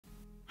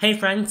Hey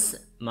friends,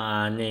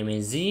 my name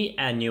is Z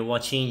and you're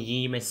watching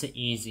Yi Makes It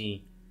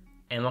Easy.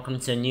 And welcome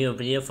to a new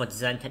video for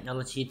Design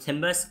Technology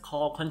Timbers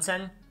core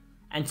content.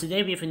 And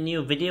today we have a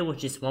new video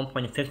which is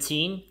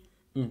 1.15,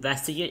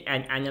 investigate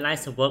and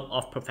analyze the work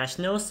of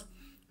professionals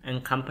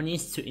and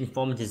companies to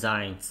inform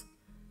designs.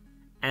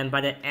 And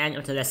by the end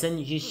of the lesson,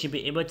 you should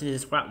be able to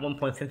describe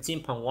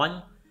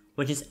 1.15.1,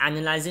 which is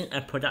analyzing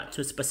a product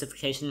to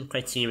specification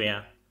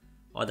criteria,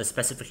 or the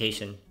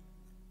specification.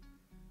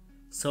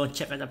 So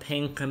check out the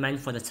pinned comment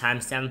for the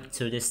timestamp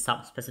to this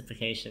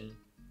sub-specification.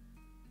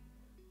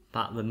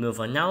 But we'll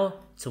move on now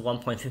to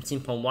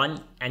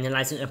 1.15.1,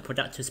 analyzing a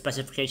product to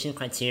specification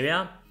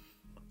criteria.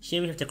 Here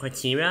we have the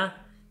criteria,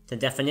 the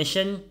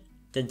definition,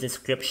 the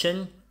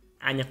description,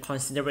 and the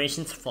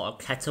considerations for a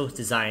kettle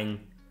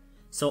design.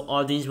 So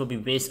all these will be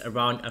based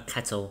around a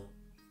kettle.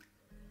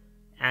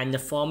 And the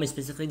form is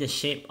basically the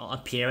shape or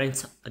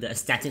appearance or the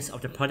aesthetics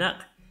of the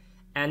product.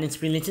 And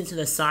it's related to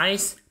the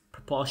size,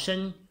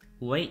 proportion,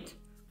 weight,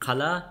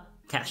 color,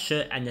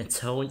 texture, and the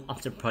tone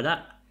of the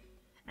product.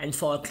 And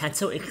for a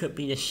kettle, it could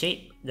be the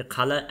shape, the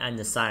color, and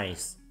the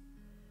size.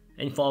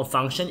 And for a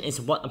function, it's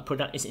what a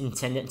product is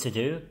intended to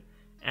do,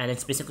 and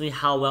it's basically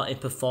how well it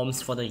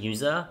performs for the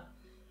user.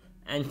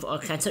 And for a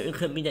kettle, it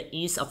could be the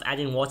ease of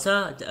adding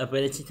water, the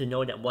ability to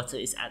know that water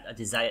is at a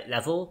desired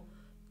level,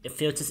 it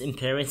filters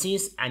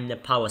impurities, and the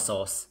power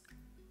source.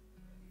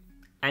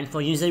 And for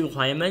user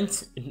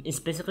requirements, it's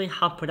basically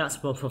how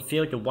products will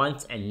fulfill the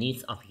wants and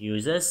needs of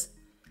users.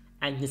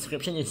 And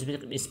description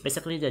is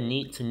basically the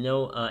need to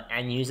know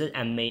end user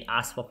and may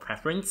ask for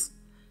preference.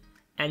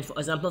 And for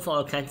example, for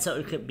a kettle,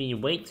 it could be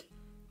weight,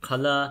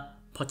 color,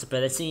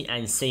 portability,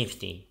 and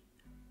safety.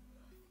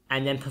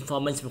 And then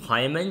performance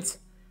requirements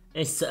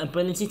is the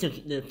ability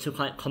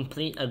to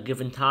complete a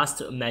given task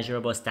to a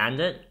measurable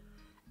standard.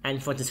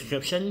 And for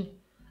description,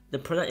 the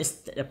product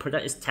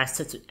is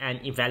tested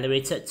and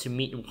evaluated to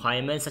meet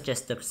requirements such as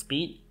the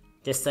speed,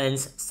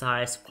 distance,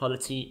 size,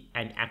 quality,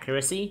 and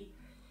accuracy.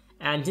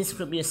 And this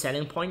could be a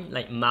selling point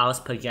like miles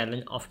per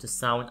gallon of the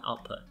sound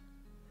output.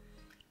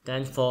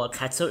 Then for a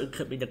kettle, it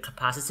could be the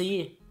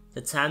capacity,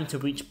 the time to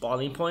reach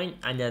boiling point,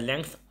 and the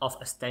length of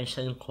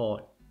extension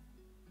cord.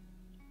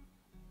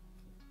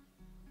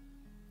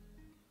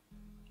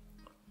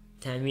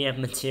 Then we have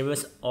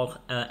materials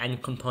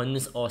and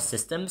components or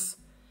systems.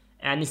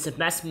 And it's the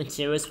best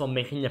materials for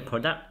making the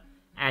product,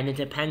 and it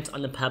depends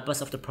on the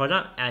purpose of the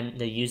product and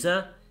the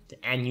user,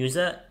 the end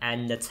user,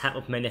 and the type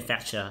of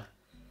manufacturer.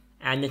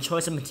 And the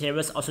choice of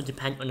materials also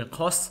depend on the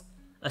cost,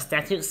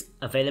 aesthetics,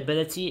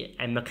 availability,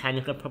 and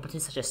mechanical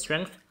properties such as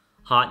strength,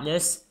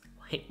 hardness,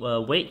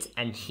 weight,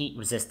 and heat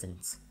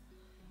resistance.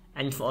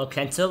 And for a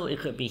kettle, it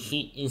could be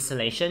heat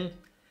insulation,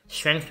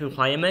 strength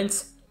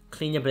requirements,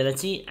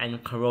 cleanability,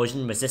 and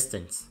corrosion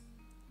resistance.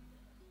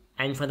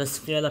 And for the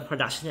scale of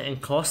production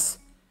and cost,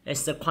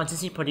 it's the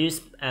quantity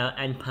produced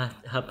and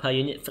per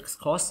unit fixed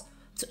cost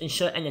to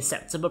ensure an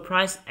acceptable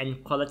price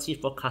and quality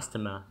for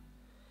customer.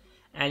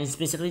 And it's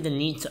basically the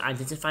need to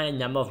identify a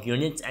number of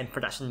units and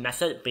production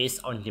method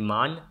based on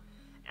demand,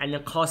 and the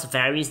cost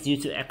varies due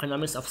to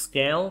economics of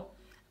scale,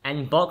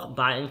 and bulk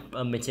buying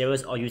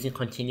materials or using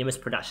continuous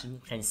production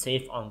can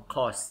save on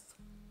cost.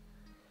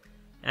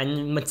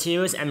 And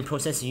materials and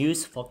process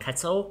used for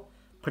kettle,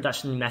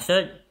 production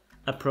method,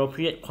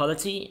 appropriate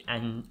quality,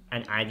 and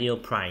an ideal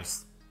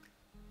price.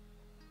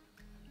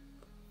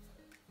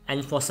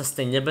 And for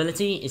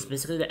sustainability, it's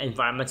basically the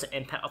environmental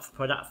impact of a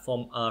product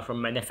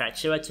from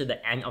manufacturer to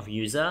the end of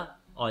user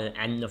or the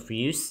end of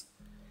use.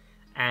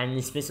 And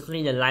it's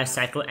basically the life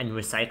cycle and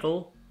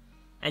recycle.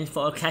 And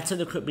for a kettle,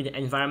 it could be the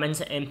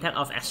environmental impact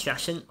of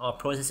extraction or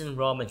processing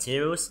raw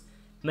materials,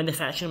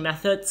 manufacturing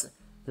methods,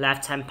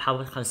 lifetime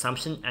power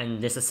consumption,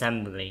 and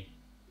disassembly.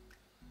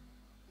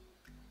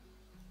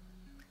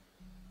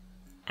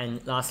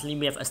 And lastly,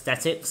 we have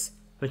aesthetics,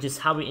 which is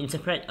how we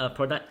interpret a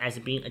product as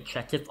being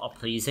attractive or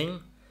pleasing.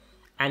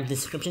 And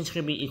description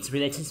should be it's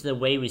related to the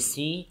way we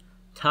see,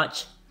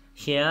 touch,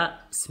 hear,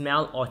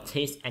 smell, or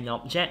taste an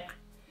object.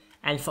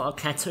 And for a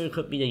kettle, it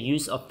could be the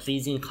use of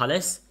pleasing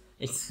colors,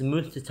 it's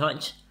smooth to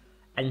touch,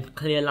 and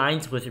clear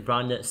lines with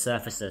rounded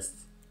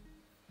surfaces.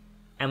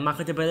 And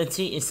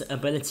marketability is the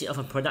ability of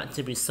a product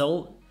to be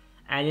sold,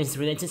 and it's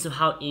related to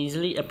how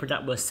easily a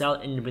product will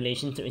sell in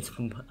relation to its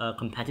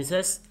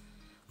competitors.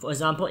 For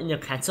example, in the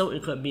kettle,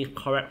 it could be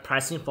correct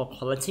pricing for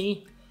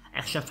quality,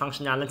 extra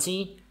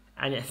functionality,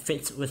 and it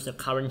fits with the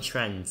current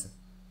trends.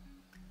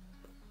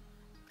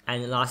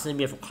 And lastly,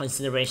 we have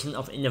consideration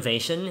of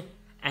innovation,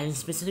 and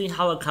specifically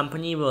how a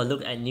company will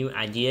look at new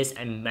ideas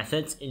and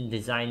methods in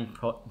design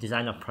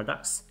of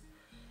products.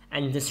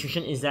 And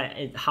description is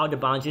that how the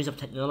boundaries of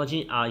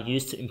technology are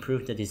used to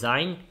improve the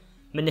design,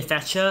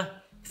 manufacture,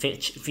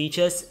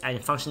 features, and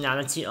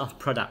functionality of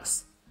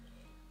products.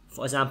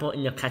 For example,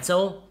 in the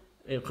kettle,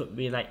 it could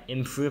be like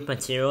improved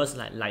materials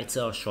like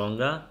lighter or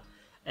stronger,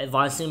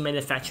 advancing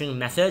manufacturing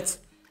methods,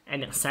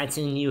 and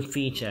exciting new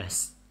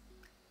features.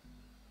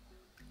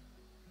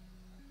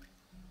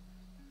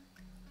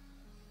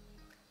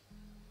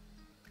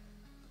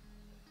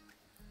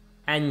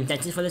 And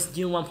that's it for this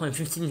new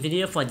 1.15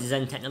 video for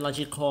design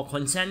technology core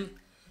content.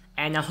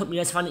 And I hope you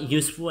guys found it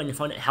useful and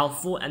found it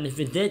helpful, and if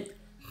you did,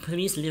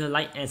 please leave a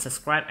like and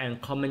subscribe and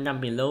comment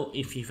down below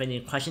if you have any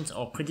questions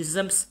or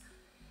criticisms.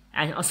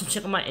 And also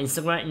check out my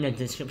Instagram in the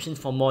description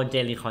for more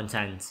daily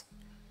content.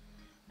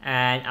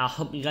 And I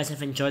hope you guys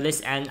have enjoyed this,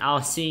 and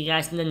I'll see you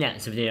guys in the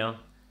next video.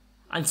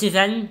 Until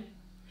then,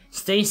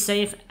 stay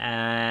safe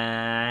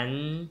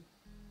and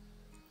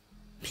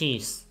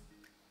peace.